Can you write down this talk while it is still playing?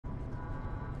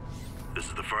This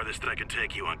is the farthest I can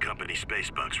take you on company space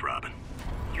bucks, Robin.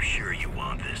 You sure you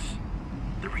want this?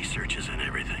 The research is in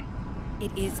everything.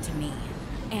 It is to me.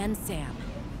 And Sam.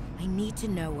 I need to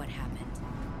know what happened.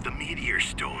 The meteor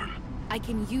storm. I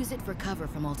can use it for cover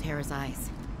from Alterra's eyes.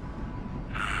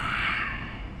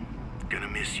 Gonna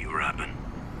miss you, Robin.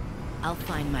 I'll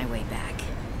find my way back.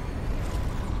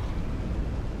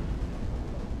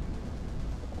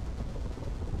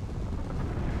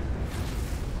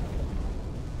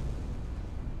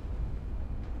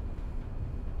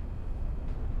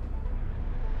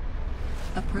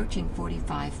 Approaching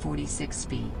 45-46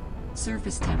 speed.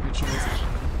 Surface temperatures.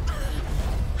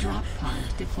 Drop pod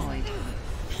deployed.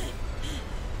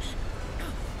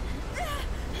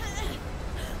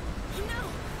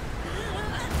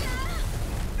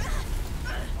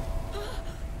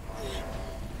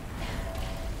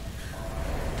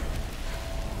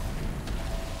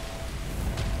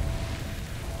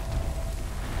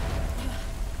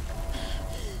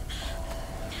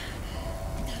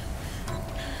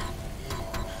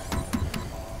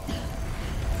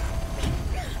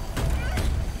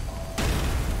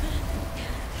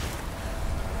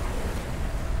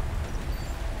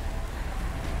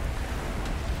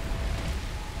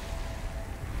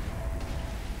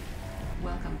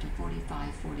 Welcome to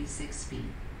 45-46 speed.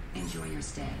 Enjoy your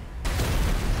stay.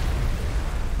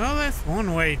 Well, that's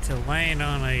one way to land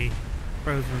on a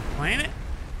frozen planet.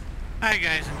 Hi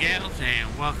guys and gals,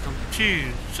 and welcome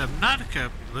to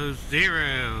Subnautica Below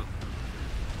Zero.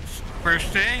 It's the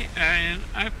first day,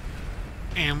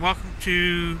 and welcome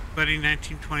to Buddy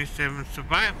 1927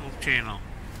 Survival Channel.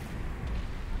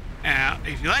 Now,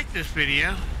 if you like this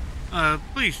video,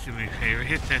 please do me a favor,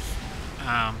 hit that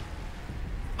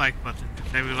like button,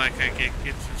 because every like I get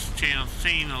gets this channel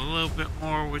seen a little bit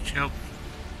more, which helps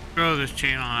grow this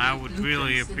channel, and I would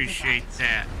really appreciate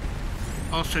that.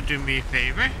 Also, do me a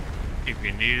favor, if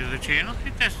you're new to the channel,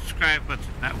 hit that subscribe button.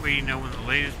 That way you know when the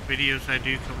latest videos I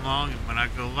do come along and when I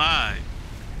go live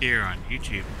here on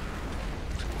YouTube.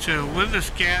 So with this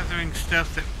gathering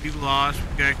stuff that we lost,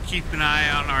 we gotta keep an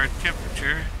eye on our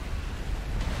temperature.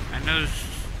 I noticed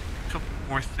a couple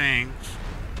more things.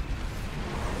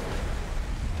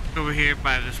 Over here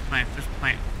by this plant. This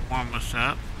plant will warm us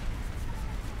up.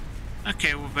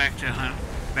 Okay, we're back to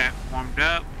back warmed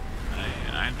up.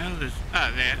 I know this.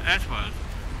 Oh, that's what.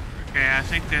 Okay, I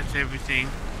think that's everything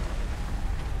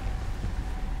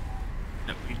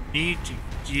that we need to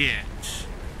get.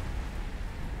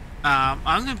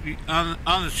 I'm gonna be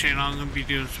on this channel. I'm gonna be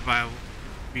doing survival.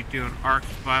 Be doing Ark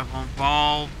Survival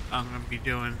Involved. I'm gonna be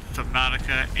doing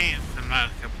Subnautica and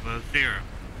Subnautica Below Zero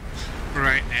for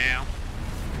right now.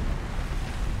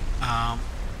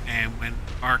 And when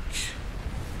Ark,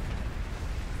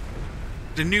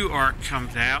 the new Ark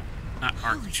comes out, not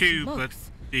Ark 2, but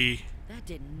the... That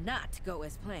did not go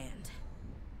as planned.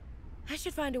 I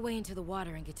should find a way into the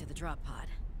water and get to the drop pod.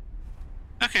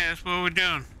 Okay, that's what we're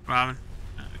doing, Robin.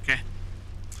 Okay.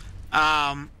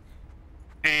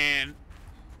 And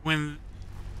when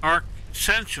Ark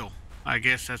Essential, I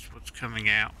guess that's what's coming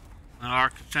out. When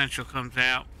Ark Essential comes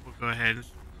out, we'll go ahead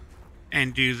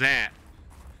and do that.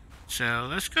 So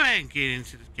let's go ahead and get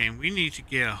into this game. We need to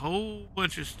get a whole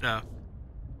bunch of stuff.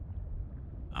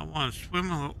 I want to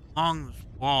swim along this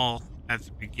wall at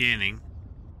the beginning.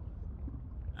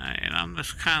 And I'm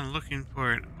just kind of looking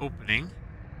for an opening.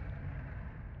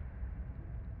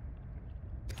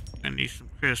 I need some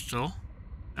crystal.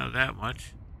 Know that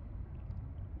much.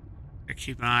 I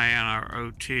keep an eye on our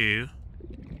O2.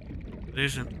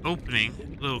 There's an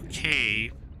opening, a little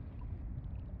cave.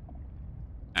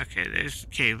 Okay, there's the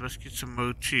cave. Let's get some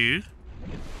O2.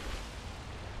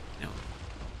 Now,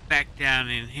 back down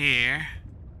in here.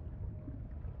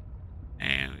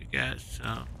 And we got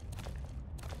some.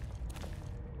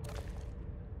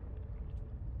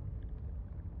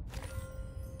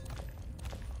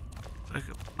 Like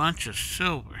a bunch of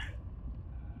silver.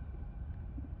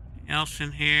 Anything else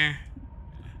in here?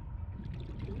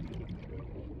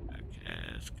 Okay,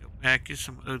 let's go back, get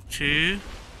some O2.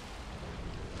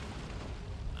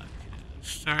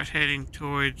 Start heading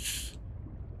towards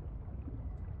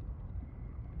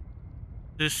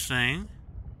this thing.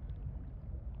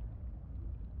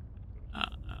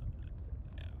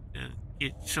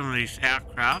 Get some of these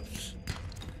outcrops.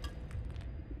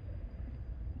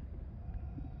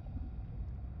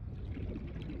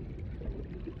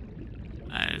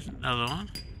 There's another one.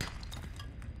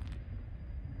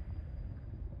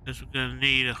 Guess we're gonna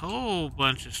need a whole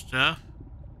bunch of stuff.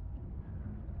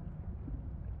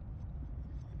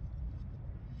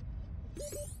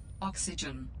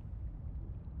 Oxygen.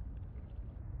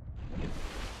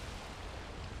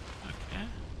 Okay.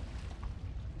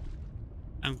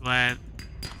 I'm glad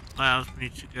it allows me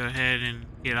to go ahead and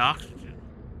get oxygen.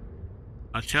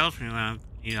 It tells me when I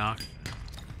need oxygen.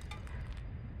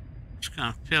 It's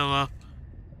gonna fill up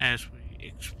as we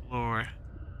explore.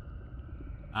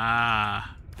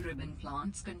 Ah. Ribbon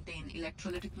plants contain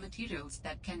electrolytic materials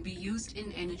that can be used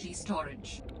in energy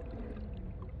storage.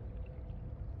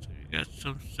 So we got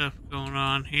some stuff going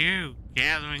on here,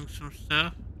 gathering some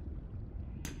stuff.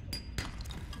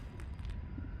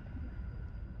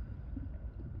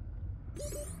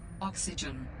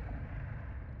 Oxygen.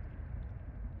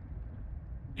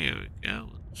 Here we go.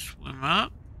 Let's swim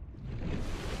up.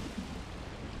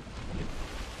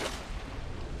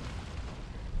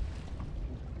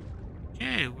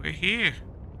 Okay, we're here.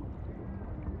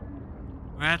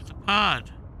 We're at the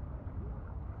pod.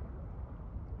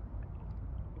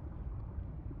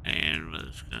 And we're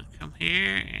just gonna come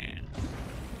here and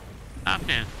hop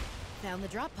in. Found the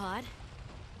drop pod.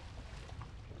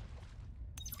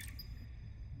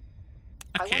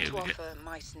 Okay, I want to offer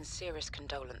my sincerest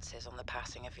condolences on the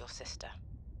passing of your sister.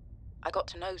 I got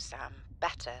to know Sam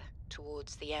better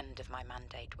towards the end of my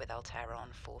mandate with Alterra on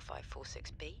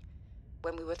 4546B,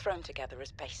 when we were thrown together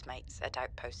as basemates at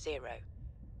Outpost Zero.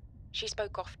 She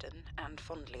spoke often and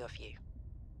fondly of you.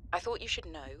 I thought you should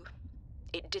know,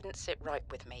 it didn't sit right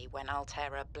with me when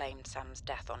Alterra blamed Sam's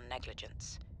death on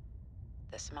negligence.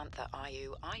 The Samantha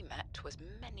Ayu I met was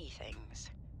many things.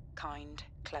 Kind,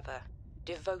 clever,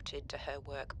 devoted to her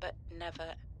work, but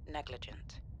never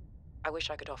negligent. I wish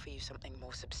I could offer you something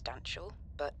more substantial,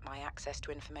 but my access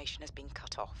to information has been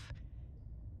cut off.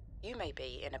 You may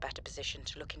be in a better position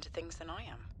to look into things than I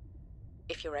am.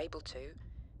 If you're able to,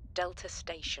 Delta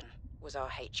Station was our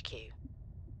HQ.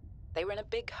 They were in a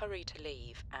big hurry to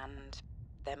leave, and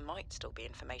there might still be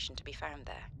information to be found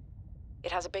there.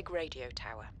 It has a big radio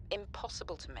tower,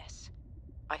 impossible to miss.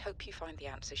 I hope you find the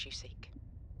answers you seek.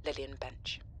 Lillian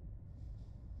Bench.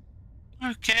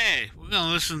 Okay, we're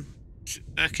gonna listen to,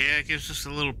 okay, that gives us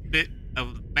a little bit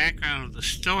of the background of the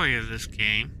story of this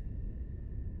game.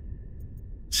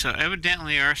 So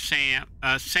evidently our Sam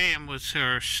was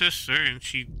her sister and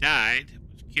she died,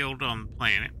 was killed on the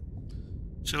planet.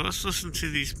 So let's listen to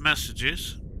these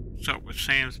messages. Start with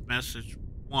Sam's message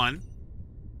 1.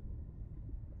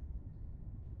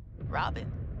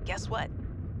 Robin, guess what?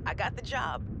 I got the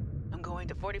job. I'm going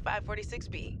to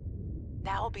 4546B.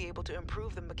 Now I'll be able to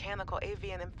improve the mechanical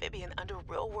avian amphibian under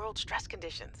real-world stress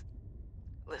conditions.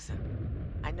 Listen,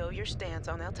 I know your stance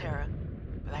on Alterra,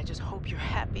 but I just hope you're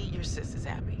happy your sis is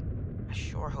happy. I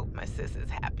sure hope my sis is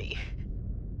happy.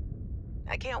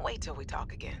 I can't wait till we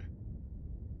talk again.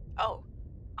 Oh,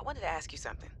 I wanted to ask you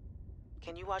something.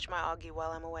 Can you watch my Augie while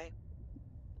I'm away?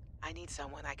 I need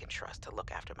someone I can trust to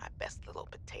look after my best little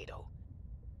potato.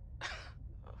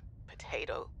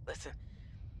 Potato, listen.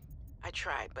 I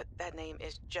tried, but that name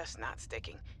is just not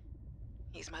sticking.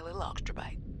 He's my little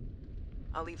oxtrabite.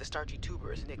 I'll leave the starchy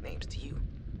tubers nicknames to you.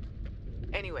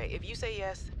 Anyway, if you say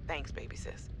yes, thanks, baby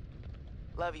sis.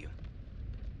 Love you.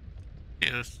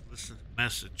 Okay, let's listen to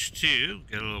message 2.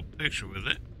 Get a little picture with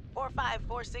it.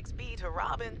 4546B to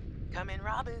Robin. Come in,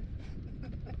 Robin.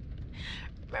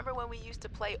 Remember when we used to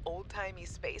play old-timey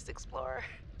Space Explorer?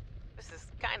 This is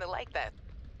kind of like that,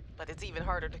 but it's even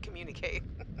harder to communicate.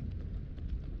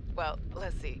 Well,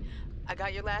 let's see. I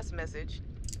got your last message.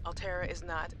 Alterra is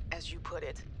not, as you put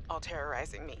it,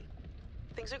 Alterrorizing me.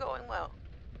 Things are going well.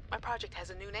 My project has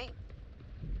a new name.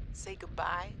 Say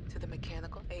goodbye to the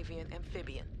mechanical avian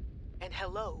amphibian, and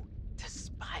hello to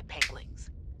spy penguins.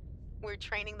 We're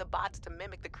training the bots to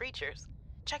mimic the creatures.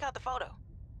 Check out the photo.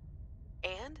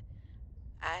 And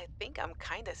I think I'm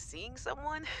kind of seeing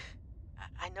someone.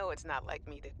 I know it's not like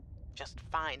me to just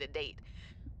find a date,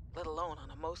 let alone on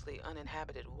a mostly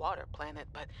uninhabited water planet,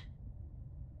 but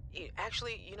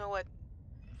actually, you know what?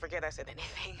 Forget I said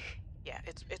anything. Yeah,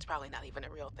 it's probably not even a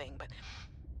real thing, but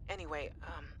anyway,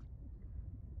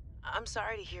 I'm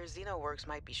sorry to hear XenoWorks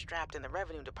might be strapped in the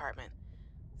revenue department.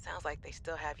 Sounds like they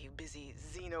still have you busy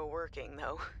Xeno working,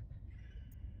 though.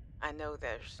 I know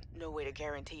there's no way to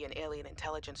guarantee an alien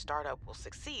intelligence startup will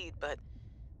succeed, but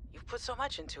you've put so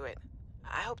much into it.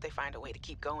 I hope they find a way to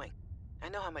keep going. I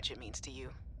know how much it means to you,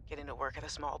 getting to work at a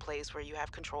small place where you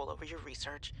have control over your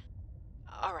research.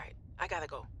 All right, I gotta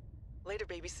go. Later,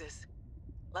 baby sis.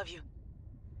 Love you.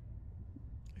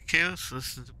 Okay, let's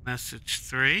listen to message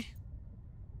 3.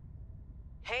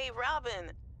 Hey,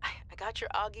 Robin. I got your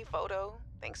Augie photo.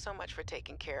 Thanks so much for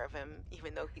taking care of him,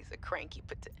 even though he's a cranky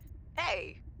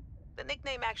Hey! The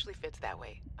nickname actually fits that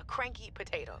way. A cranky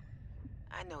potato.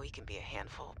 I know he can be a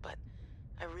handful, but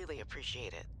I really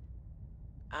appreciate it.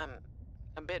 I'm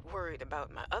a bit worried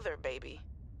about my other baby,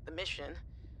 the mission.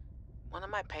 One of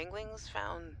my penguins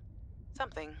found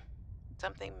something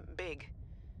big.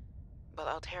 But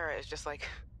Alterra is just like,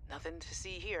 nothing to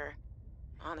see here.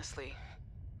 Honestly,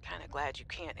 kinda glad you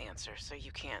can't answer, so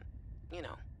you can't, you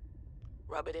know,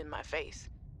 rub it in my face.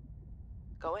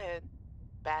 Go ahead,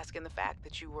 bask in the fact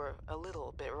that you were a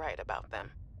little bit right about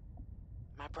them.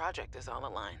 My project is on the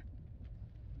line.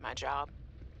 My job,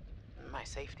 my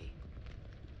safety.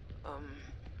 I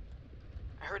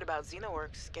heard about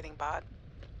Xenoworks getting bought.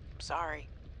 Sorry.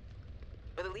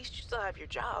 But at least you still have your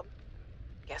job.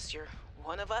 Guess you're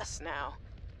one of us now.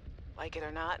 Like it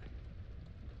or not,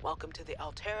 welcome to the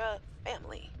Alterra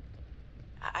family.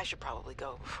 I should probably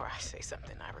go before I say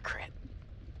something I regret.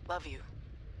 Love you.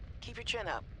 Keep your chin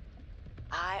up.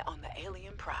 Eye on the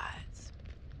alien prize.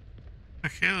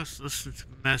 Okay, let's listen to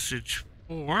message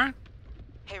 4.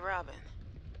 Hey, Robin.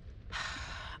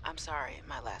 I'm sorry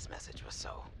my last message was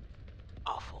so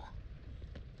awful.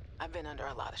 I've been under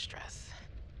a lot of stress.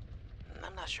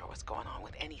 I'm not sure what's going on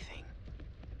with anything.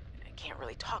 I can't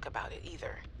really talk about it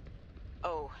either.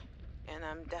 Oh, and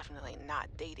I'm definitely not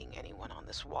dating anyone on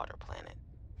this water planet.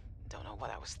 Don't know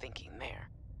what I was thinking there.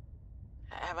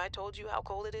 Have I told you how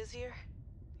cold it is here?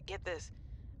 Get this.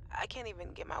 I can't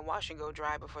even get my wash and go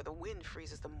dry before the wind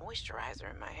freezes the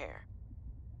moisturizer in my hair.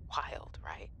 Wild,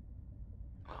 right?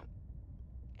 Well,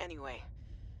 anyway,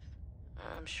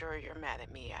 I'm sure you're mad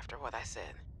at me after what I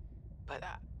said, but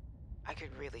I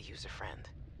could really use a friend.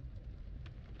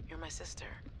 You're my sister.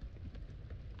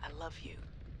 I love you.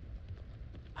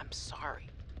 I'm sorry.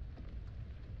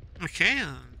 Okay,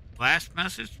 last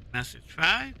message, message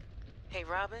 5. Hey,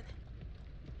 Robin.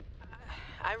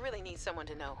 I really need someone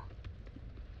to know.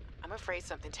 I'm afraid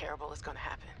something terrible is gonna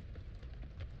happen.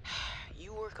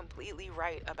 You were completely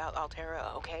right about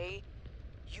Alterra, okay?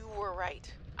 You were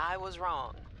right. I was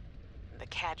wrong. The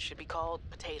cat should be called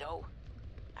Potato.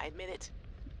 I admit it.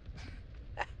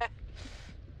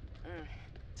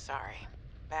 Sorry.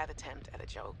 Bad attempt at a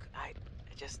joke. I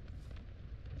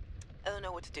don't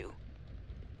know what to do.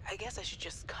 I guess I should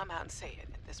just come out and say it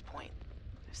at this point.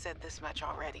 I've said this much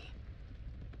already.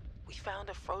 We found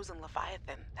a frozen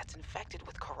leviathan that's infected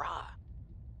with Kara.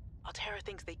 Alterra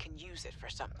thinks they can use it for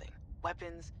something.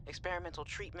 Weapons, experimental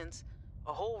treatments,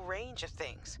 a whole range of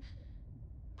things.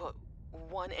 But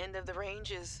one end of the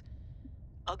range is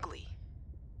ugly,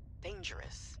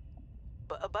 dangerous,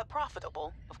 but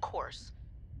profitable, of course.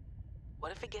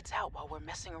 What if it gets out while we're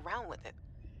messing around with it?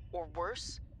 Or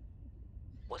worse,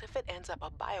 what if it ends up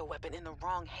a bioweapon in the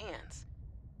wrong hands?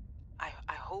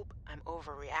 I hope I'm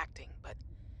overreacting, but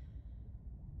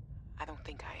I don't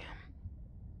think I am.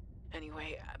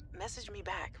 Anyway, message me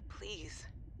back, please.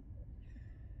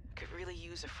 I could really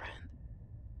use a friend.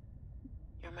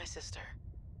 You're my sister.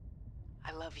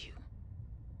 I love you.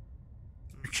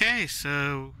 Okay,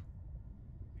 so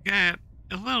we got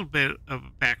a little bit of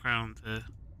a background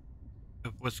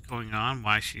of what's going on,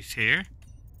 why she's here.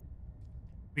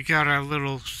 We got our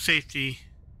little safety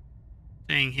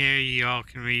thing here. You all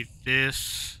can read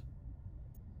this.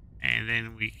 And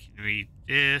then we can read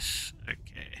this.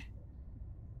 Okay.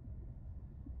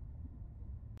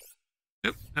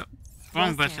 Oop, oh, wrong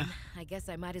Well, button. Sam, I guess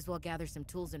I might as well gather some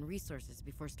tools and resources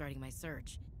before starting my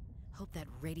search. Hope that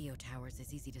radio tower's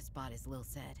as easy to spot as Lil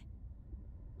said.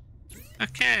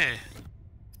 Okay.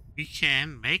 We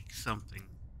can make something.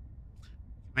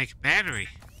 Make a battery.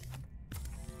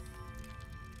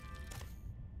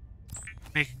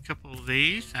 Make a couple of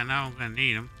these. I know I'm going to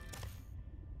need them.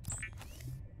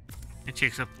 It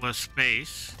takes up less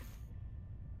space.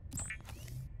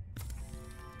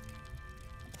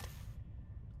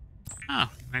 Oh,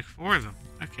 make 4 of them.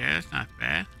 Okay, that's not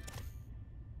bad.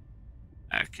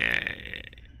 Okay.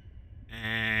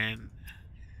 And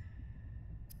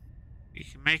we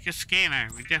can make a scanner.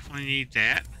 We definitely need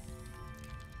that.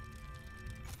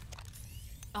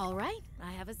 All right,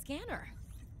 I have a scanner.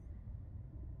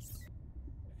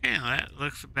 Okay, well, that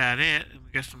looks about it. And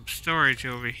we got some storage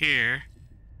over here.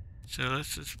 So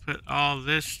let's just put all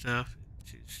this stuff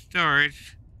into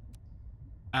storage.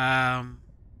 Yeah,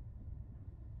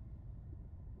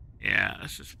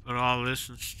 let's just put all this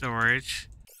in storage.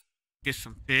 Get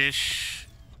some fish.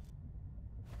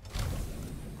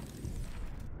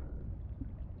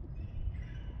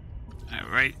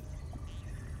 Alright.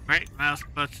 Right mouse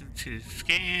button to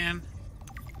scan.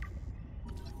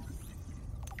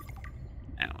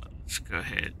 Now let's go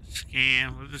ahead and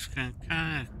scan. We're just going to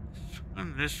kind of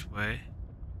swim this way.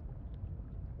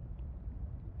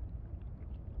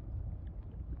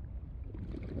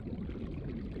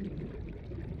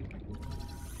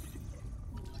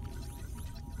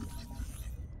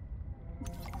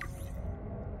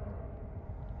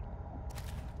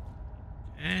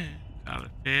 Okay,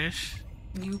 Fish.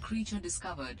 New creature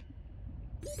discovered.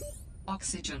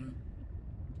 Oxygen.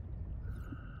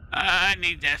 I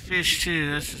need that fish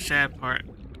too. That's the sad part.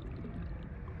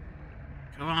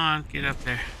 Come on, get up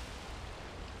there.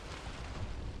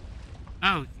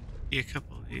 Oh, be a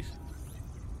couple of these.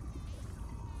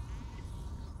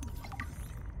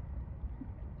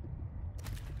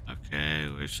 Okay,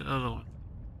 where's the other one?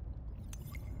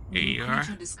 Here you are.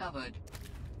 Creature discovered.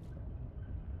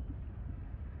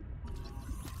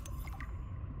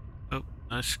 Oh,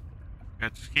 let's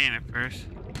got to scan it first.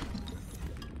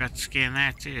 Got to scan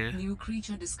that too. New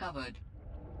creature discovered.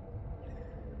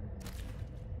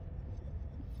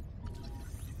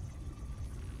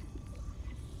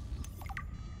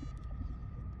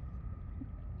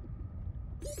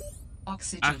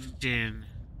 Oxygen. Oxygen.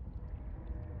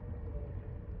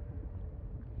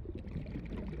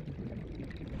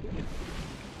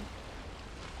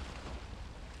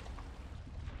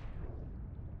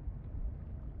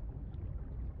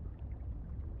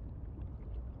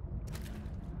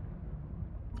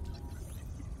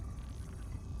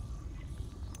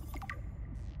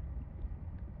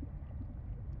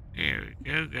 There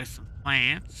we go, got some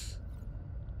plants.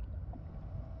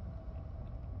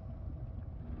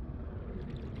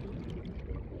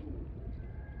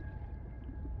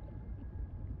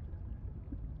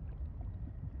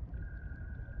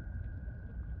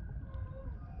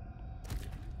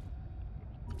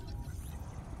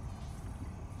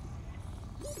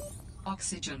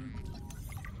 Oxygen.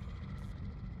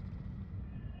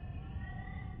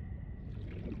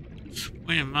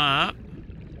 Swim up.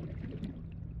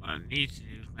 What I need to do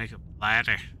is make a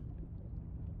bladder.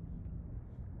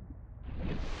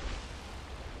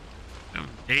 Come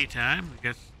daytime, we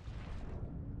got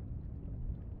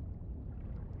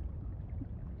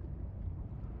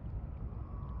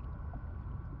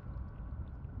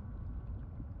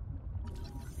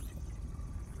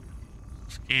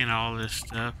scan all this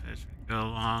stuff as we go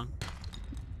along.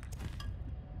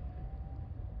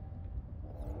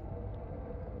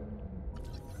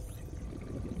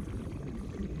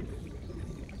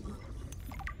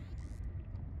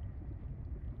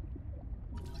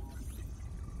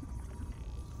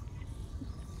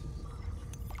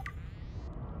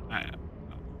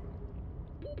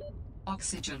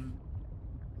 Oxygen.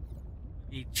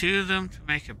 Need two of them to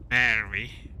make a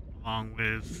battery, along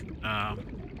with,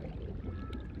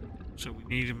 so we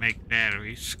need to make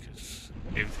batteries, because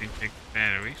everything takes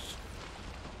batteries.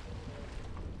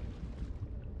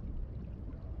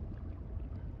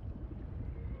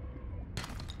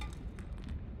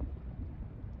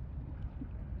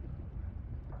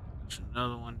 There's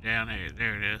another one down there.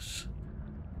 There it is.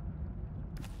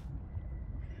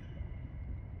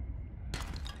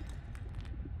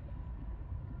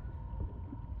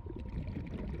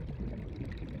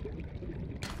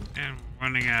 And we're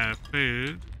running out of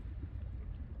food.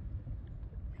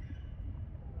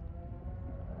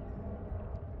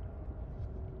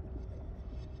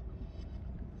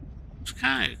 It's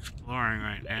kind of exploring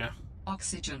right now.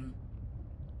 Oxygen.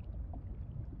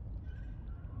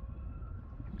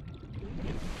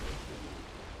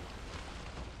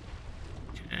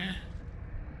 Okay.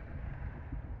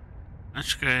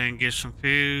 Let's go ahead and get some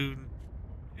food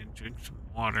and drink some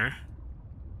water.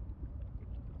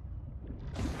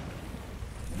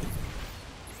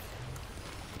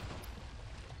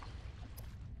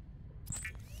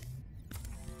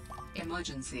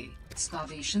 Emergency.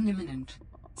 Starvation imminent.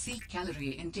 Seek calorie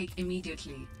intake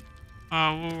immediately.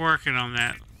 Oh, we're working on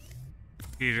that,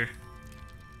 Peter.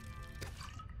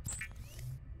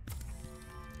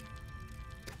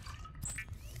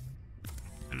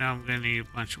 And now I'm gonna need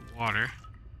a bunch of water.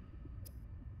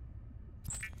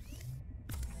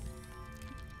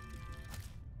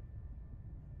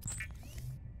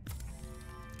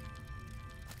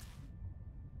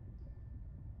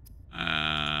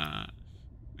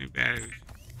 Make batteries.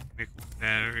 Make one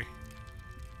battery.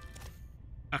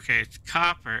 Okay, it's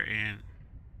copper and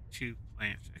 2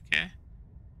 plants, okay?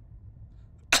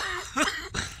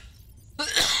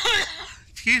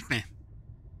 Excuse me.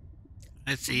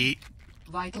 Let's eat.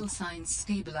 Vital signs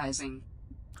stabilizing.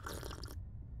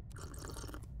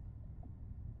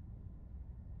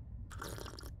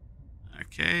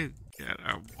 Okay, got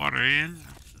our water in.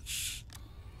 Let's just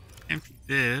empty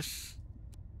this.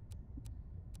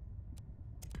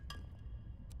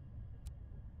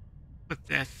 Put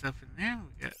that stuff in there.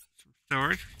 We got some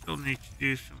storage. We still need to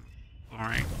do some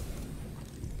exploring.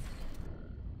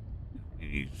 We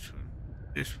need some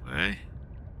this way.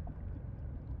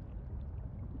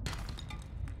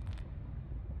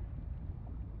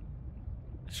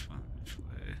 This one this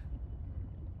way.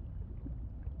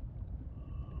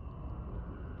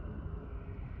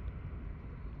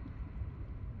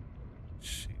 Let's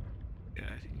see what we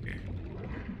got here.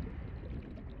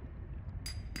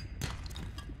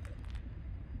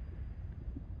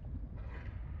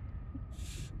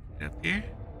 Up here.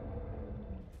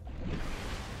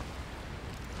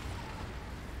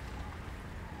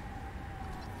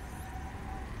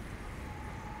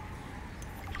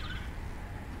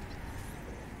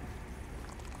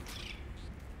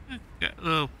 Got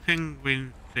little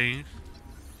penguin things.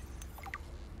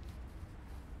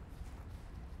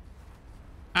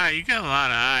 Alright, you got a lot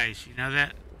of eyes, you know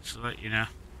that? Just to let you know.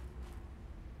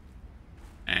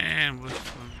 And we'll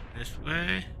swim this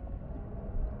way.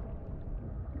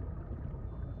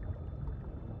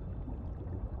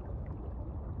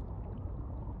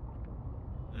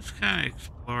 Just kind of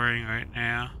exploring right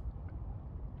now.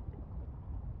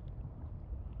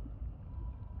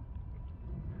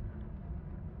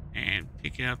 And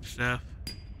picking up stuff.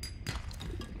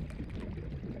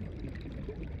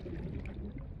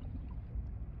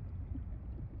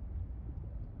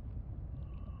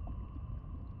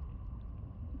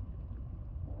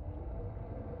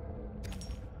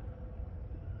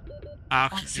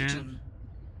 Oxygen.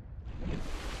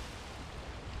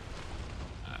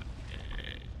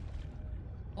 Okay.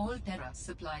 Alterra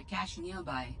supply cache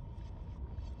nearby.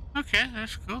 Okay,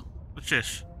 that's cool. What's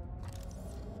this?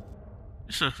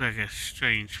 This looks like a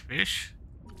strange fish.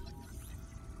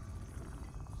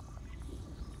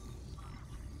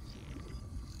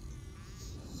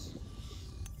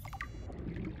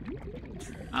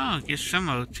 Oh, get some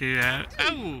O2 out.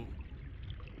 Oh!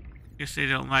 Guess they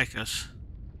don't like us.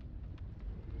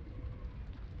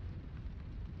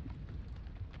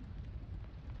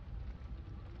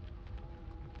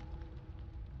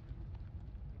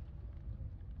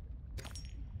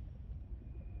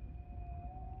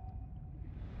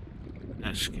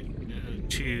 Let's get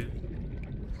O2.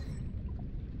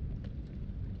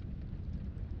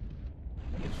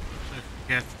 Looks like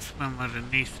we got to swim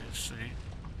underneath this thing.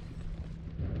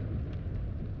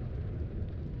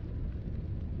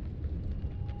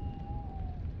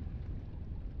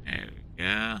 There we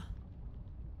go.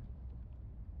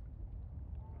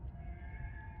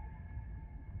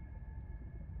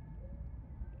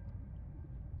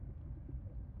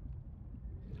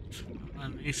 Swim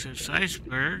underneath this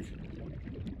iceberg.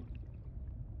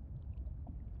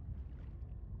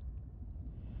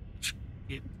 Let's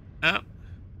get up.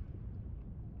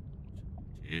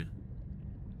 2.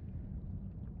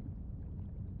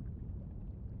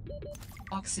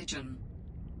 Oxygen.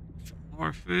 Some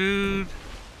more food.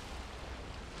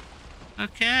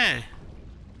 Okay.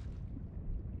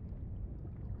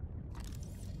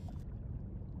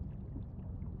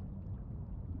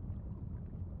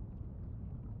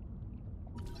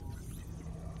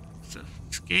 So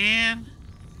scan.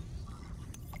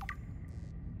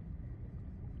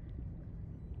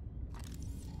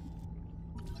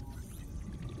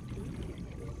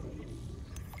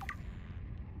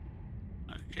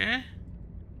 Okay.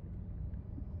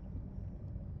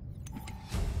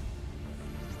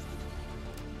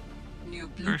 New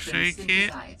First blueprint aid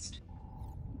kit. synthesized.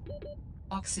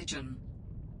 Oxygen.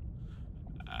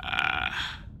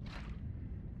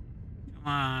 Come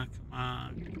on, come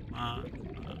on, come on,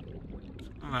 come on.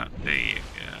 Come up, there you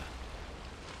go.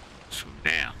 Swim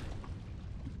down.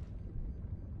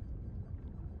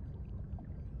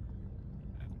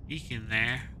 A beacon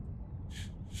there.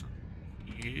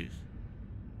 Something to use.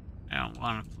 I don't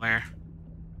want a flare.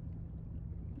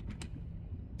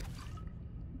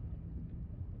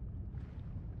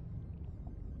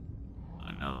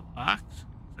 Another box.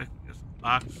 Looks like there's a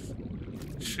box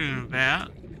soon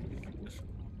about.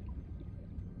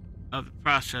 Of the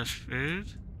processed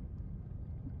food.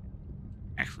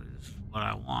 Actually, this is what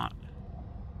I want.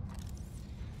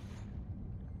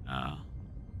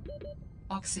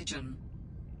 Oxygen.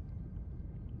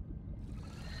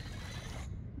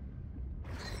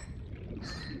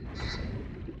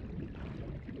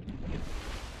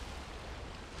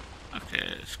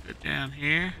 Okay, let's go down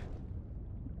here.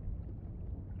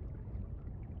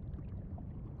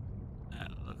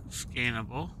 That looks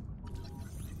scannable.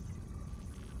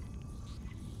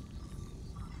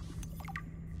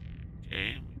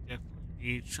 Okay, we definitely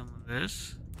need some of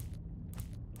this.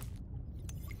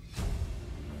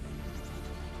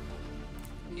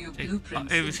 New Take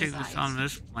blueprint everything that's synthesized. on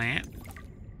this plant.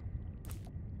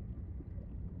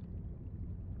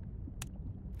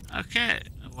 Okay,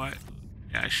 what?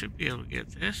 Yeah, I should be able to get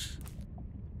this.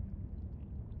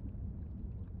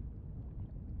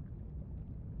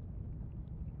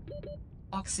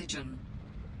 Oxygen.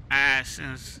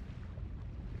 Since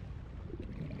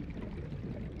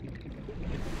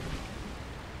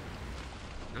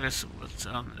that's what's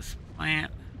on this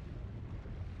plant.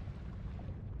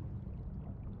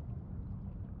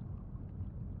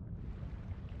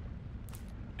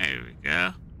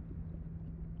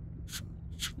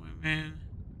 in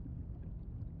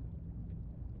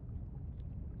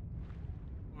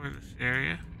for this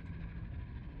area.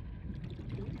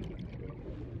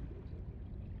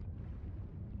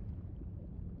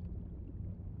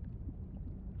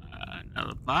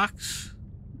 Another box.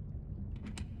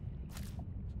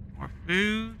 More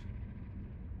food.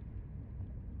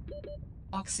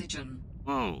 Oxygen.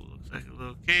 Whoa, looks like a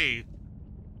little cave.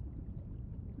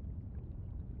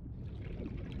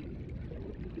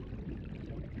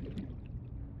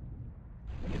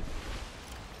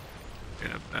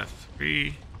 Got about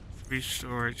three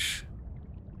storage.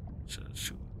 So let's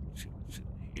see what's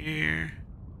in here.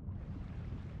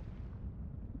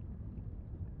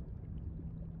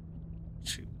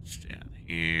 Let's see what's down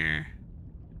here.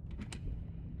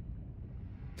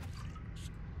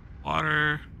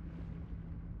 Water.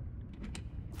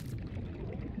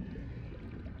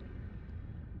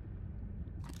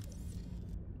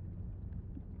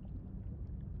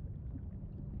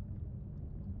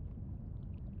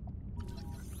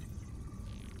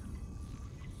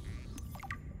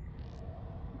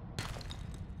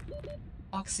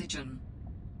 Oxygen.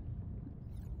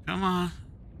 Come on.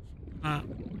 Up.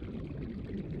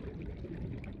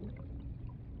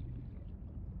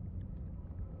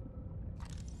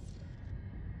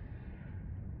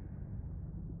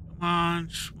 Come on,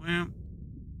 swim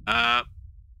up.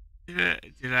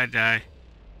 Did I die? I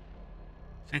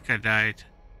think I died.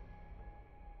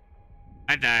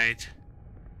 I died.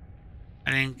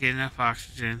 I didn't get enough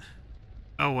oxygen.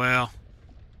 Oh well.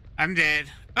 I'm dead.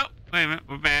 Oh, wait a minute,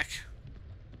 we're back.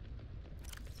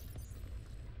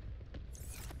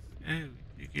 Okay,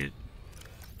 we did get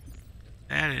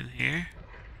that in here.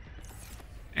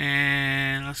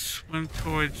 And let's swim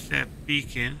towards that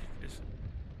beacon. Because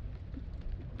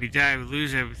if we die, we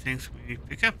lose everything, so we need to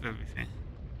pick up everything.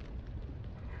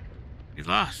 We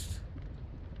lost.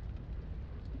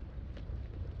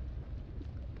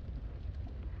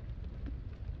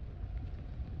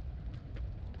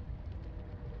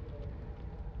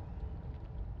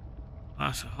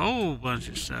 Lost a whole bunch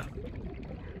of stuff.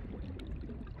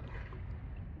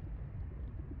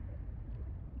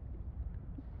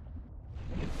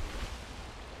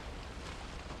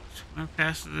 Swim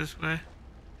past it this way.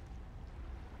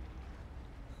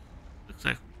 Looks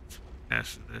like we swim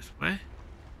past it this way.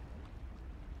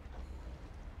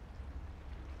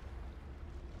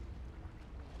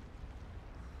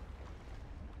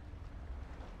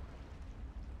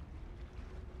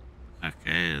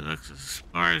 Okay, it looks as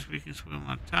far as we can swim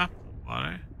on top of the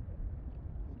water.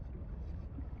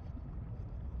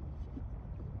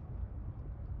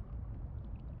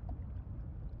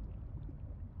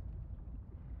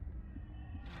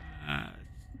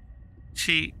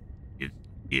 Cheat.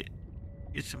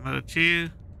 Get some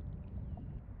O2.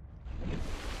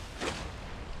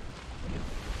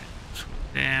 Swim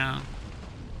down.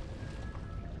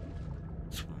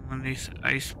 Swim on this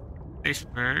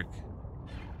iceberg.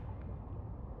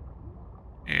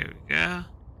 There we go.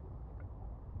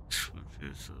 Swim through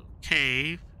this little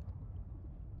cave.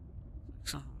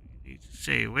 Something we need to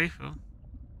stay away from.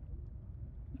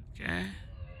 Okay.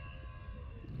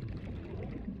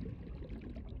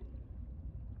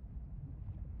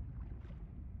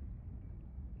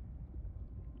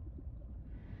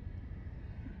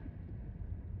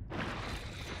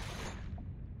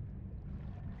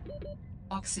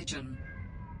 Oxygen.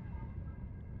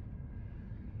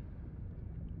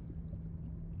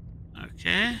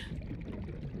 Okay.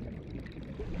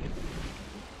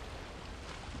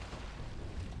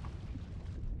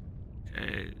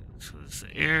 Okay, so this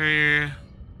area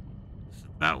is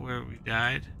about where we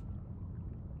died.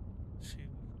 Let's see if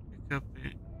we can pick up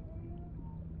it.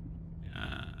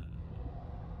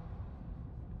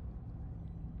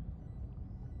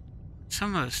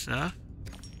 Some of the stuff.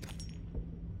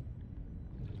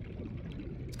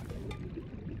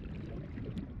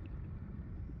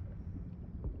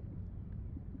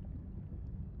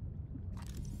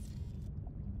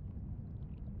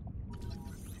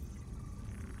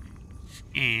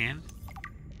 And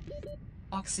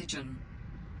Oxygen.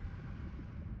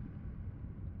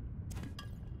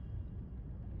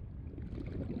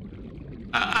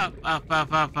 Up.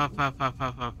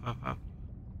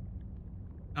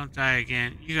 Don't die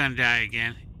again. You're gonna die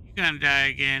again. You're gonna die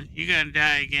again. You're gonna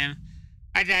die again.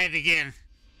 I died again.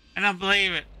 I don't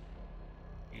believe it.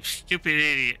 You stupid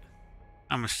idiot.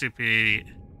 I'm a stupid idiot.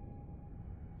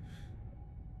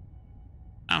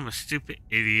 I'm a stupid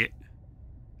idiot.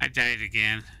 I died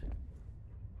again.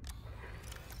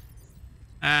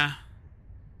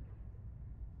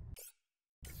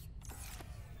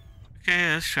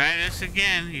 Okay, let's try this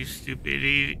again, you stupid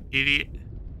idiot.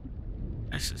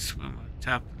 I should swim on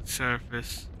top of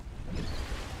surface.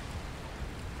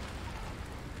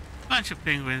 Bunch of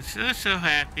penguins. They're so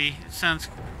happy. The sun's...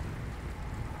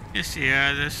 Yes, they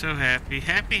are. They're so happy.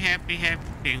 Happy, happy, happy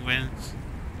penguins.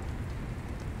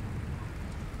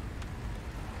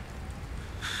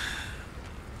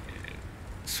 Okay.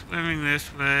 Swimming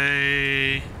this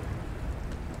way.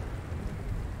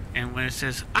 And when it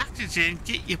says oxygen,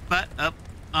 get your butt up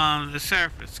on the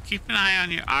surface. Keep an eye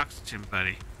on your oxygen,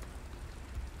 buddy.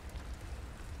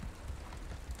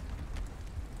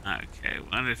 Okay,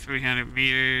 under 300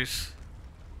 meters.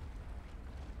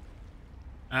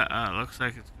 Looks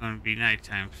like it's going to be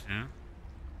nighttime soon.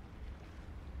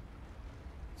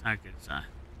 It's not a good sign.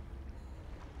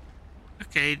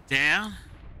 Okay, down.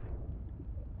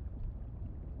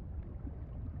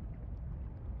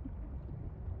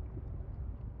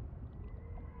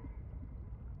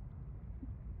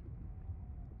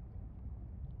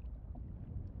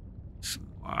 Some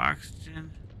more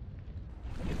oxygen.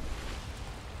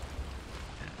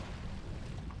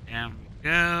 Down we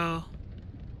go.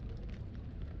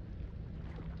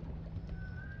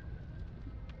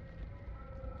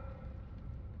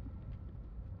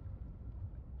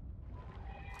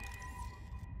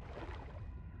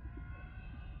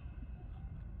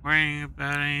 Worrying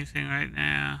about anything right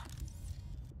now.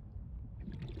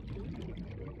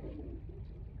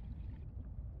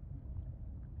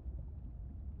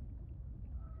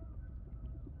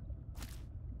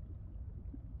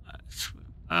 Let's swim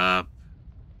up.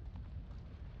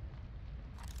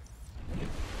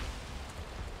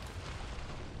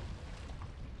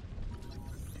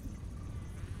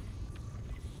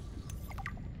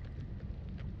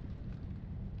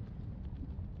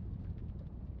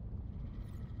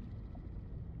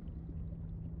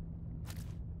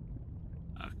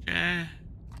 Okay,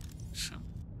 so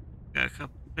got a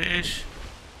couple fish.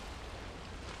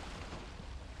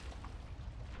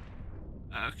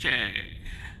 Okay.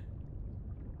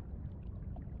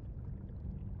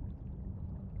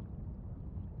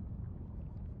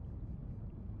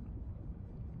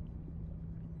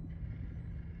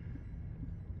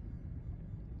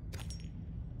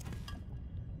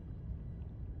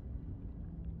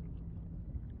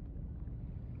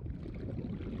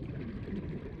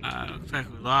 Looks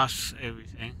like we lost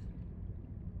everything.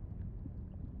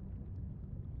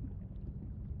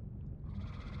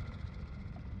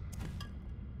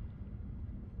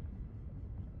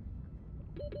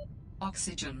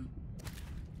 Oxygen.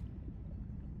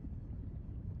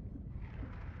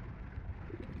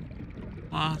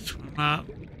 Come on, swim up.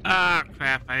 Ah,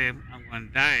 crap, I'm going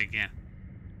to die again.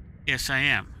 Yes, I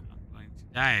am. I'm going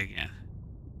to die again.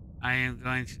 I am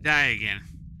going to die again.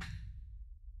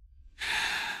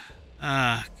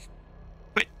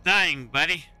 Quit dying,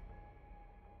 buddy.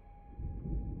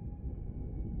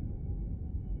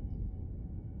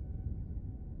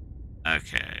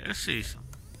 Okay, let's see something.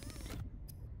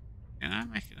 Can I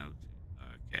make a note?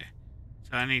 Okay.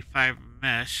 So I need fiber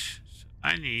mesh. So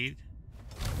I need...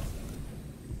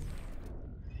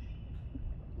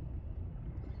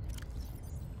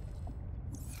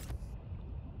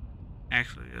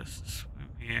 Actually, let's swim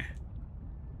here.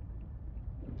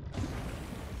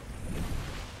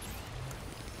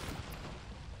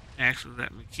 Actually,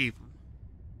 let me keep them.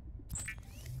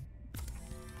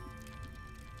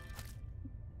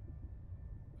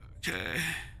 Okay.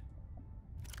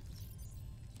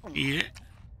 Eat it.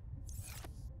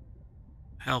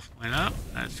 Health went up.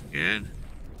 That's good.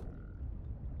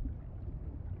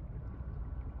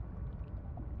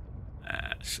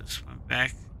 So swim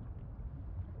back.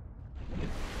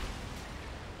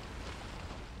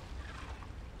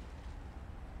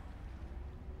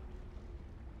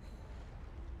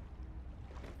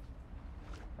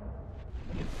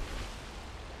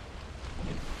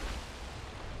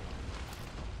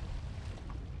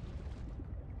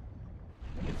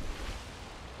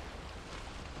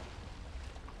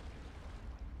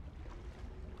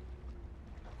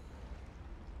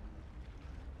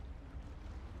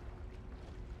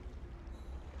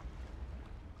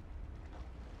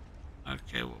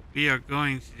 Okay, what we are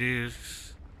going to do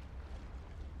is...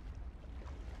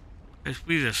 Because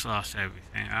we just lost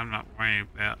everything, I'm not worrying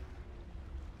about...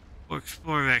 We'll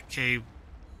explore that cave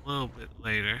a little bit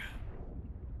later.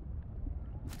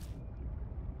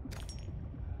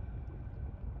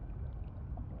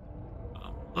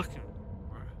 I'm looking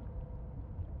for...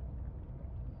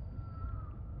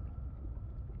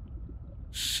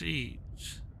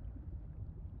 seeds.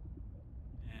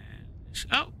 And this...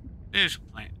 Oh! There's a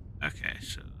plant. Okay,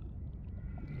 so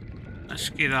let's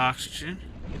get oxygen.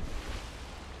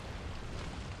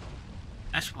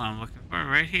 That's what I'm looking for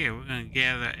right here. We're going to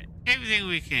gather everything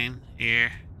we can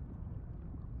here.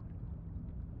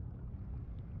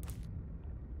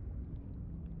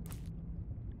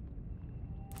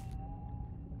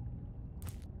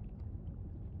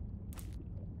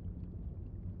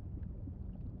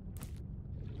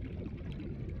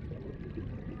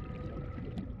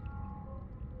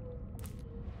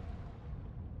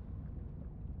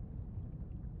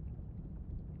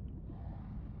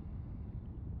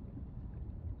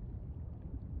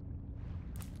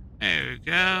 There we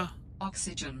go.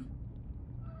 Oxygen.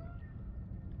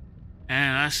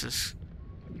 And that's just...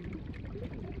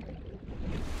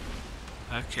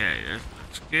 Okay, that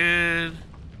looks good.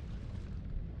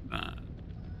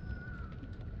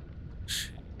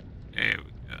 There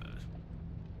we go.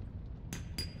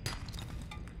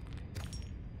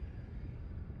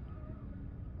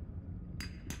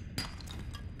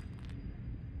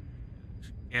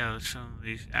 Yeah, some of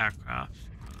these outcrops.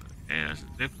 Okay, that's a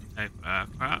different type of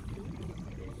outcrop.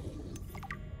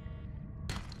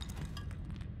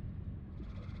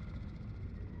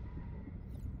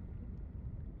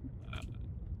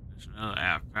 There's another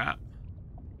outcrop.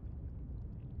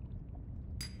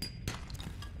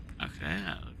 Okay,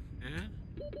 that looks good.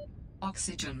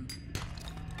 Oxygen.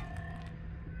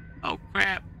 Oh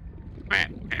crap!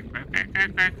 Crap! Crap! Crap! Crap!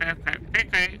 Crap! Crap! Crap!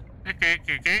 Crap!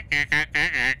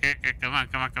 Come on!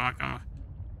 Come on! Come on! Come on!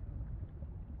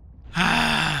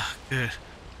 Ah, good.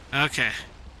 Okay.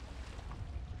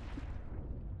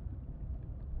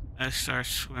 Let's start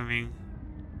swimming.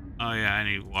 Oh yeah, I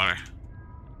need water.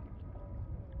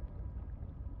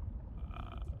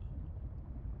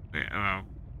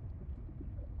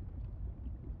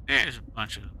 There's a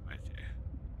bunch of them right there.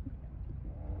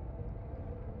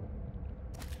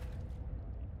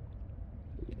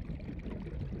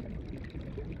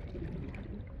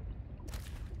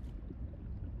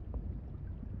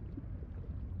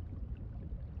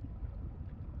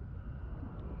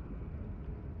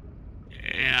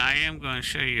 And I am going to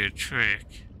show you a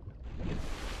trick.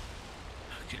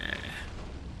 Okay.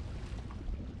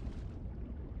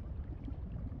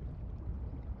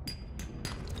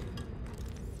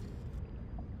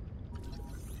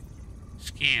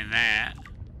 Scan that.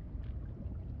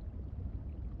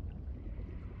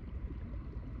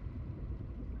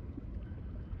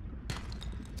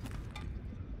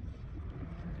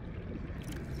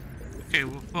 Okay,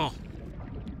 we're full.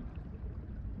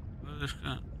 We're just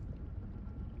gonna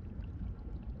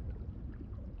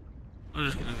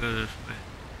go this way.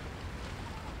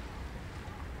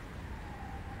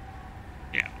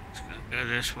 Yeah, it's gonna go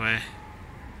this way.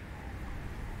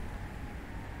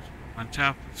 On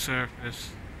top of the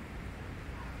surface.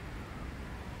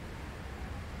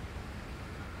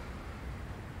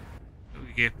 So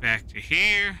we get back to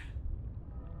here.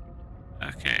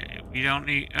 Okay, we don't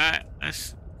need.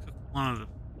 Let's cook one of the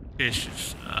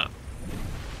fishes up.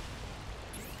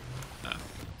 Let's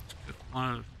cook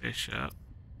one of the fish up.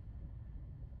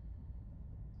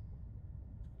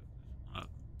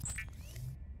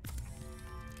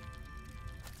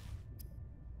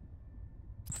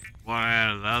 Water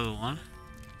out of the other one.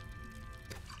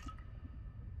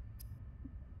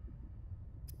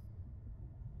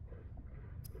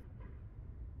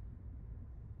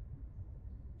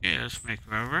 Okay, let's make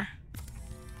rubber.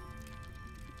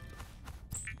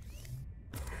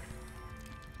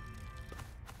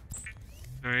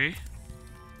 Three.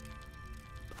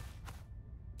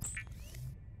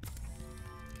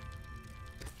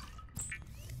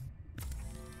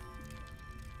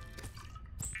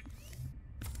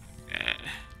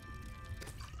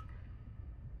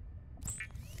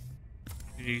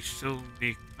 We still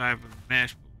make fiber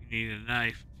mesh, but we need a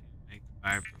knife to make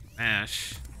fiber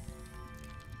mesh.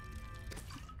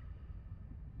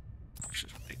 Let's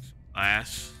just make some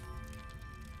glass.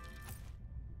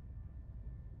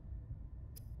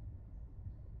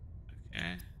 Okay.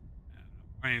 I'm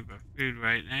not worrying about food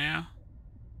right now.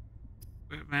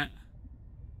 Equipment.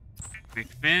 Make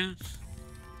fins.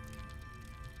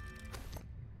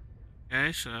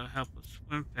 Okay, so it'll help us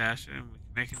swim faster and we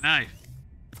can make a knife.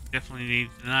 Definitely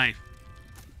needs a knife.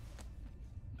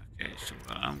 Okay, so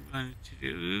what I'm going to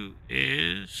do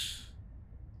is...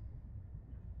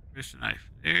 Where's the knife?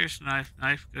 There's the knife.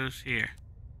 Knife goes here.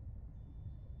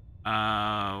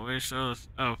 Where's those?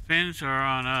 Oh, fins are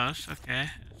on us. Okay,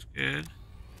 that's good.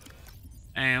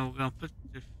 And we're going to put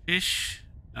the fish...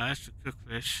 No, that's the cooked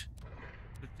fish.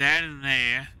 Put that in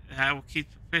there. That will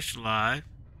keep the fish alive.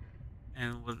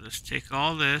 And we'll just take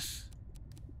all this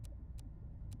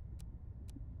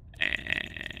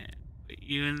and put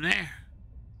you in there.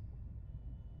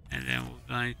 And then we're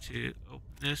going to open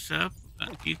this up. We're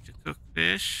going to keep the cooked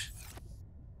fish.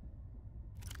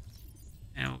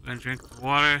 And we're going to drink the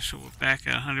water, so we're back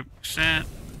at 100%.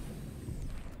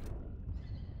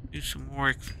 Do some more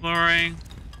exploring.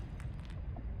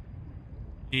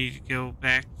 Need to go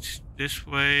back this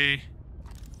way.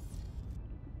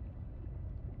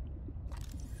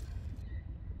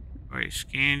 Already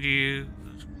scanned you.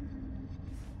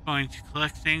 Going to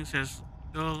collect things as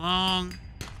we go along.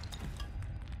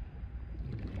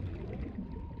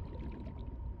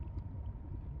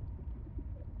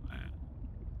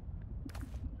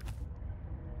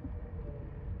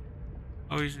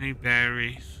 Always need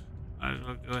batteries. Might as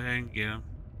well go ahead and get them.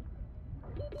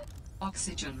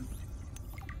 Oxygen.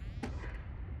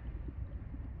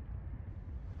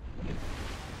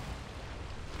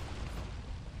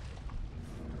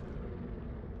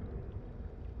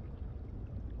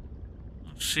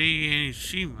 Don't see any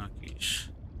sea monkeys.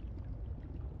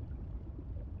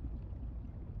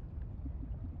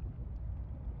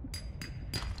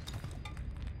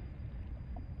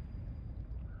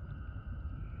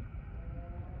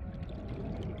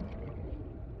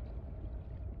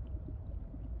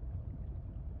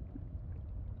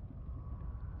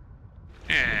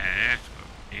 Yeah, that's what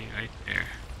we need right there.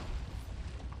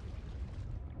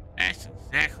 That's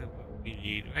exactly what we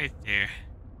need right there.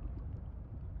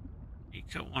 You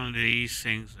cut one of these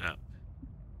things up.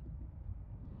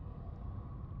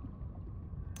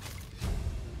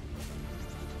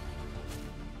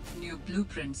 New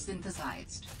blueprint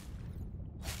synthesized.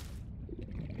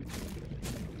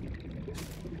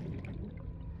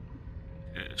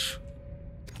 Yes.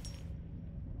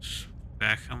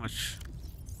 Back how much?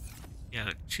 Yeah,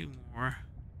 like 2 more.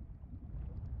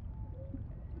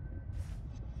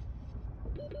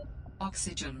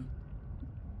 Oxygen.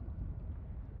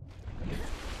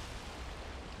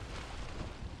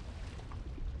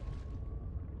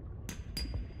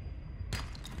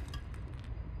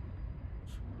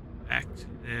 Back to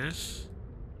this.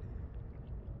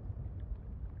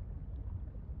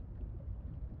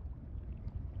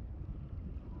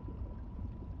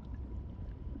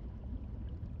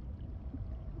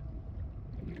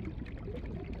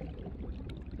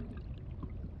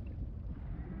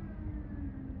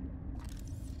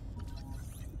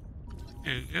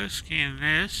 There we go, scan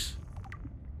this.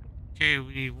 Okay,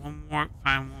 we need one more,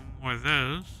 find one more of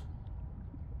those.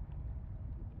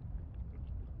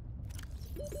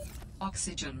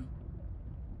 Oxygen.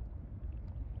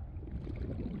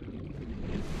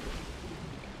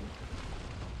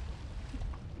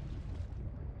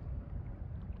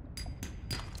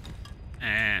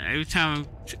 And every time,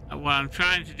 what I'm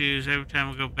trying to do is every time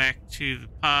I go back to the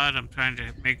pod, I'm trying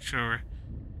to make sure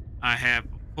I have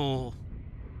a full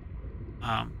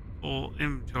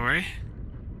inventory.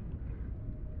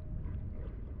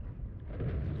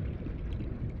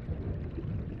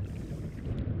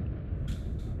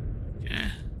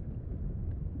 Okay.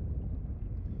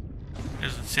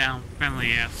 Doesn't sound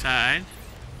friendly outside.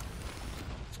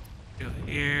 Let's go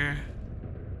here.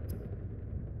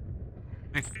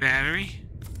 Make battery.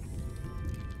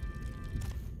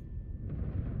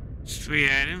 It's 3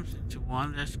 items into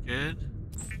 1, that's good.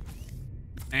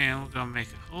 And we're gonna make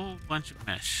a whole bunch of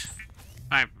mesh.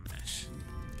 Fiber mesh.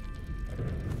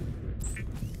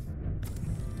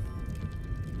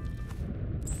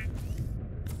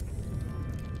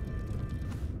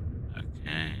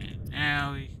 Okay,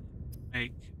 now we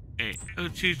make a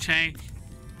O2 tank,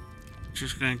 which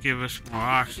is gonna give us more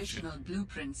oxygen. Additional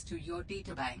blueprints to your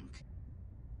databank.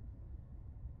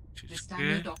 Which The is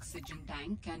standard good. oxygen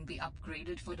tank can be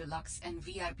upgraded for deluxe and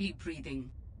VIP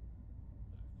breathing.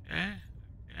 Okay,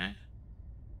 okay.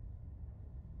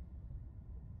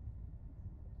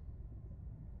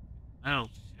 Metal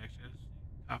detectors,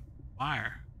 top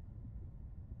wire.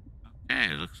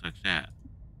 Okay, it looks like that.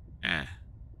 Yeah.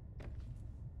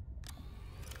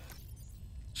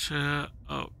 So,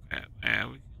 oh crap, yeah,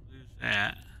 we can lose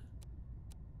that.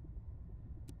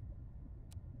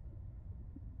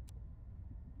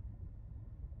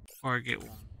 Or get one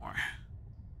more.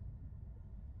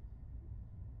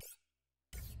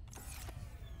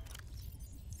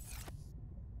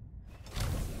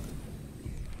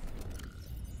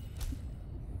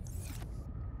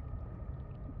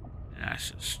 And I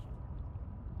should just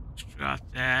drop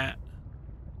that.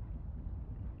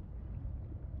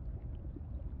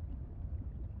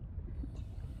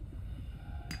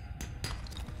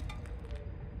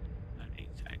 I need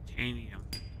titanium.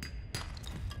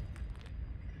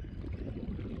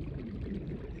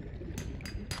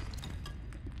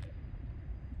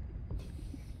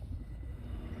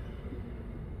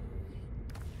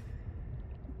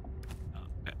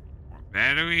 More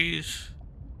batteries.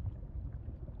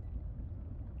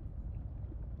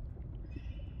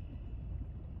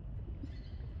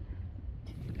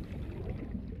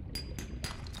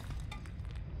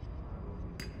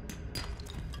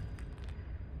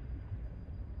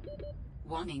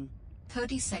 Warning.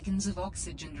 30 seconds of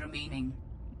oxygen remaining.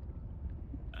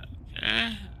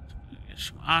 Okay. Get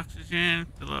some oxygen,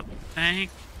 fill up the tank.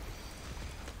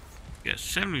 Get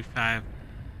 75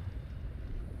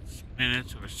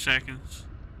 minutes or seconds.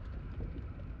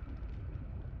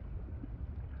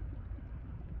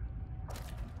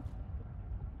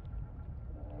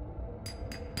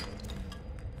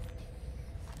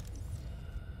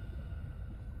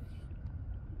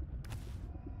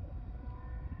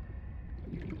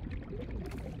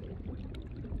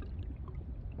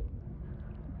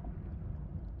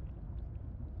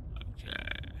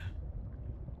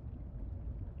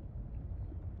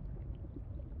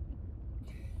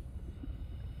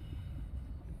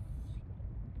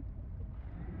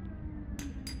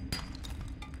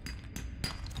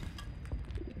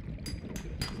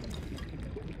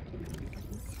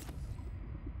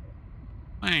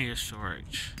 Plenty of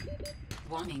storage.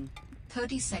 Warning.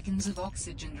 30 seconds of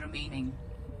oxygen remaining.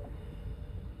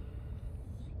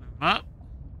 Move up.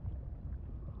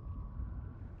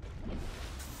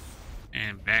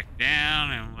 And back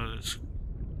down, and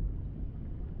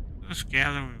let's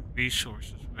gather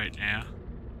resources right now.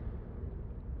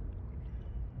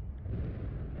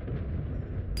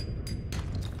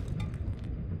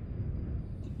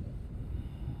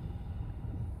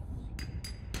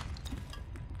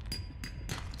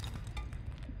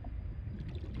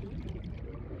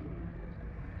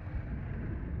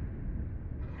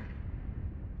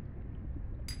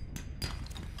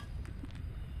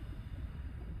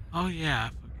 Oh yeah,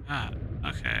 I forgot.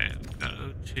 Okay, we've got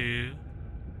O2.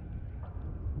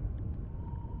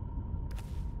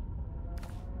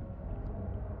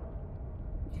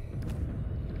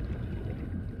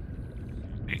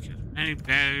 Make as many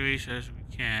batteries as we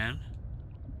can.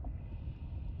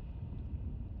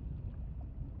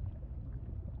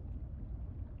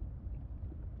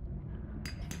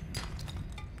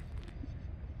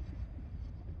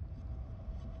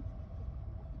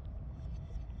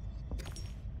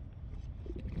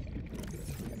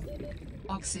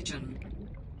 Oxygen.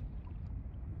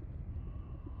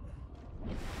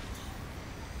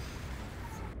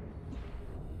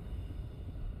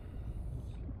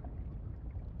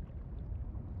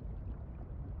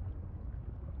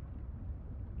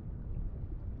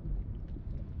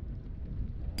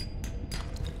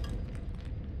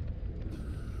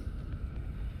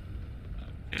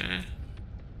 Okay.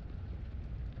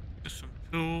 Get some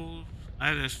tools.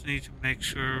 I just need to make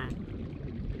sure.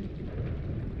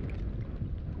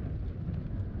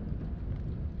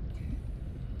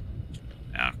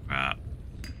 Outcrop.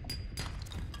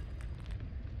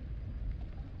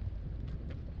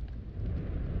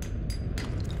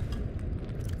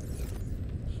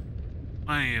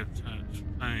 Plenty of tons,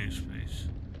 plenty of space.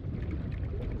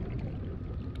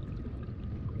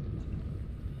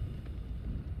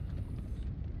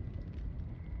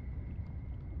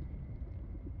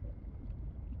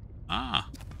 Ah.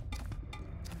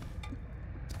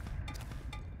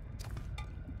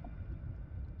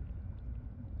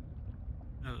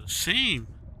 Another seam.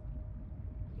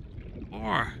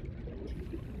 Or.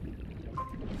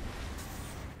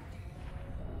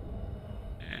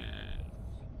 And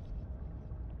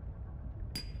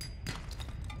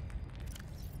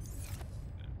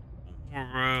one more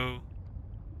row.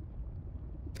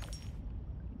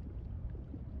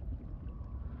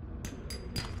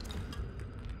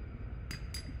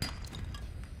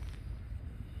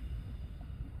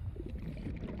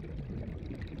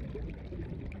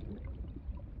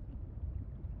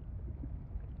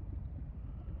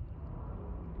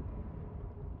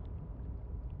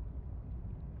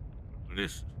 What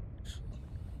is this?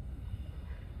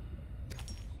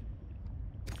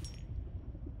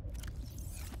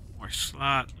 More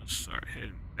slot. Let's start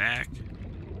heading back.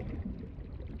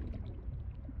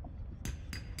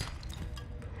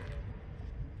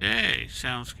 Okay,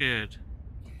 sounds good.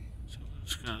 So we're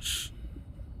just gonna.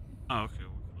 Oh, okay,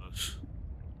 we're close.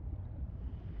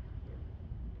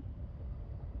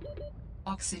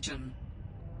 Oxygen.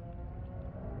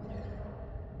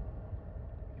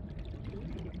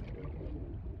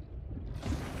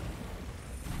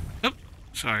 Oop.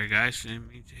 Sorry, guys. Didn't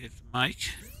mean to hit the mic.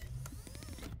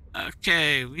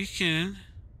 Okay, we can.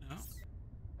 No.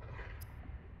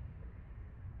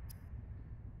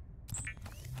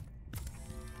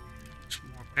 Some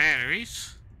more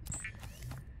batteries.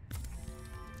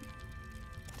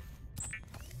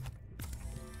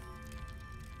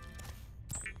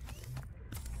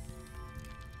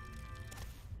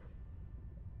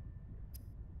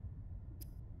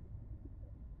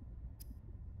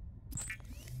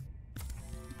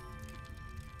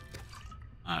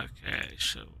 Okay,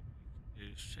 so what we can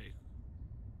do is take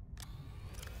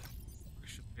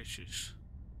Crystal Bridges. Is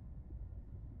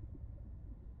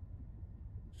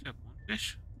that one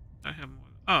fish? I have more.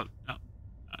 Oh, no.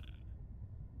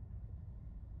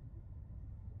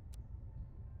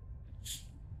 It's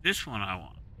this one I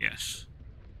want. Yes.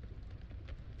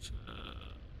 So,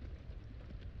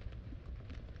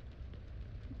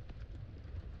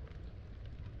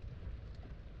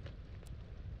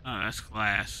 oh, that's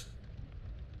glass.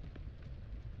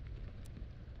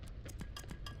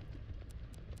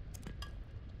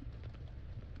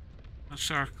 Let's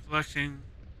start collecting.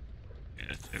 Yeah,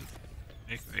 that's everything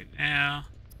we make right now.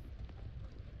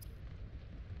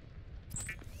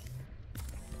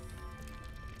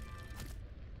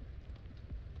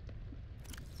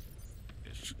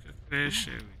 Just cook fish.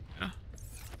 There we go.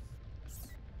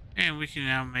 And we can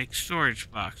now make storage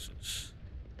boxes.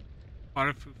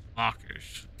 Waterproof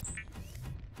lockers.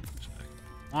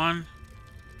 1,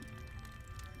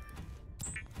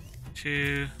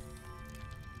 2,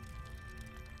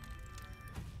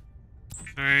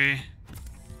 3,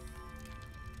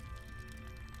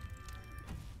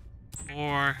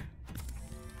 4,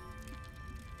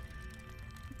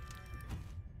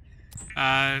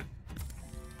 5.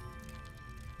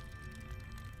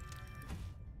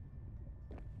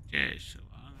 Okay, so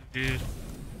I'm gonna do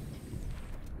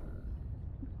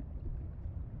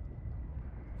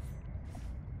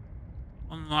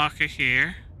unlock it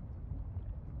here.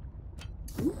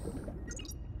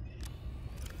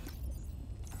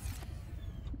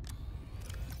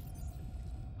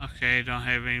 Okay, don't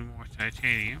have any more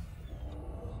titanium.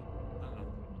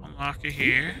 Unlock it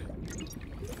here.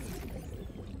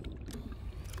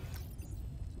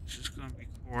 This is going to be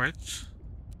quartz.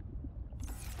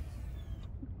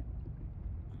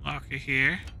 Unlock it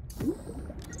here. This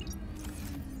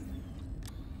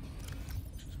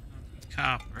is going to be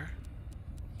copper.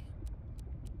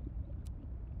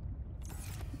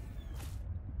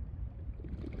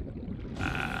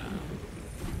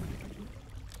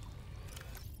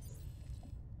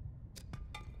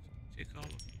 Take all the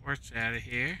quartz out of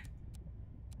here.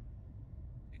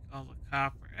 Take all the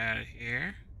copper out of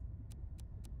here.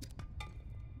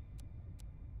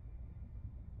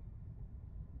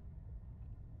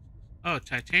 Oh,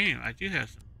 titanium. I do have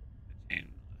some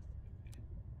titanium left. Okay.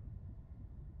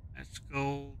 That's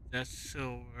gold. That's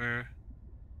silver.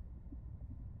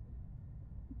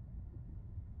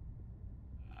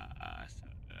 I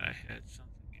thought that I had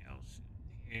something else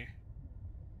in here.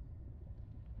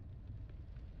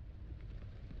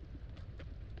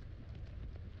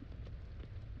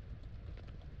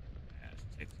 Let's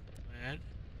take the lead.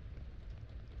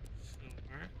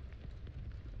 Silver.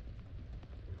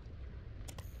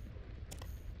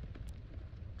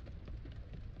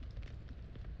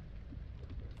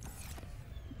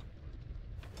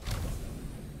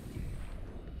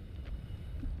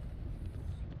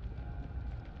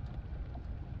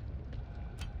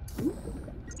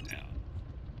 Now,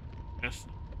 just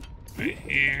right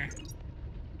here.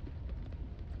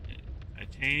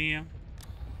 Titanium.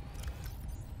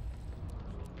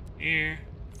 Here.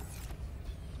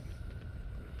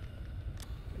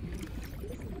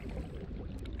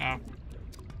 Copper.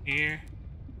 Here.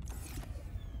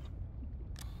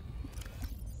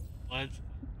 Lead.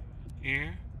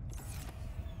 Here.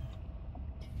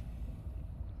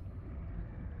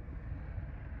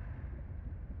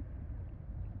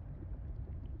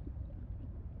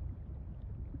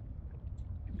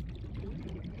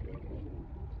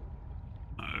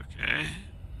 Okay.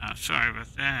 Sorry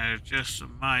about that. I adjust the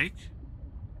mic.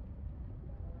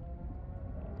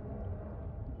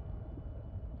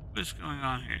 What's going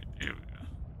on here? There we go.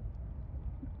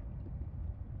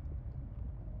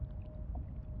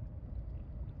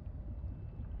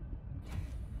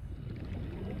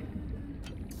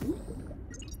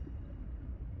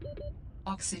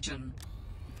 Oxygen.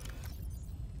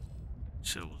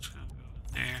 So what's going to go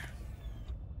in there?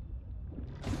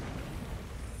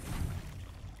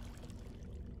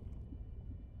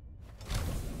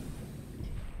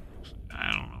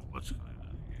 I don't know what's going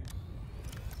on here.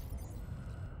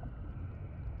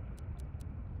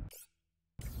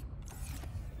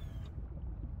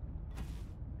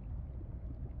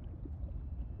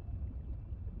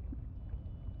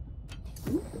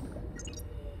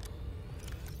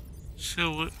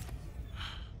 So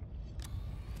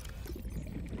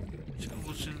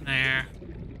what's in there?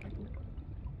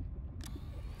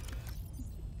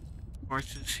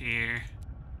 Quartz is here.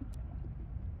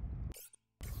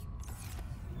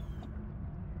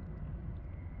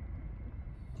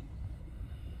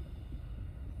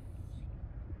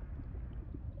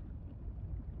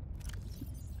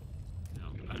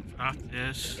 Drop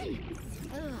this.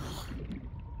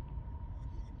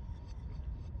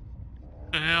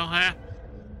 What the hell happened?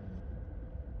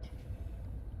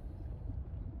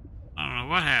 I don't know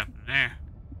what happened there.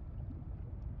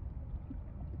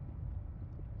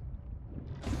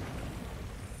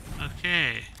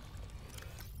 Okay.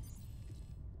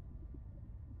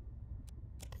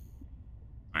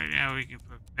 Right now we can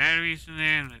put batteries in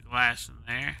there and the glass in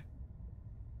there.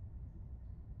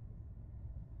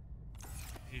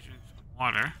 Drink some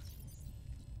water.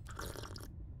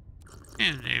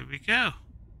 And there we go.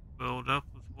 Filled up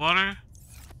with water.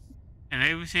 And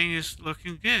everything is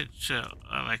looking good. So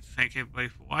I'd like to thank everybody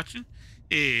for watching.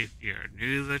 If you're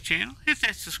new to the channel, hit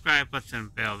that subscribe button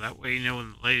and bell. That way you know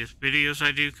when the latest videos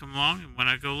I do come along and when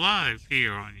I go live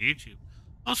here on YouTube.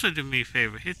 Also do me a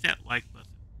favor, hit that like button.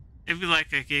 Every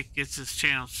like I get gets this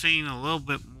channel seen a little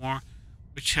bit more,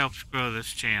 which helps grow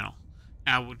this channel.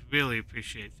 I would really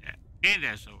appreciate that. And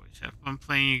as always, have fun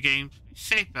playing your games. Be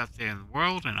safe out there in the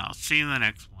world, and I'll see you in the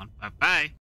next one. Bye-bye.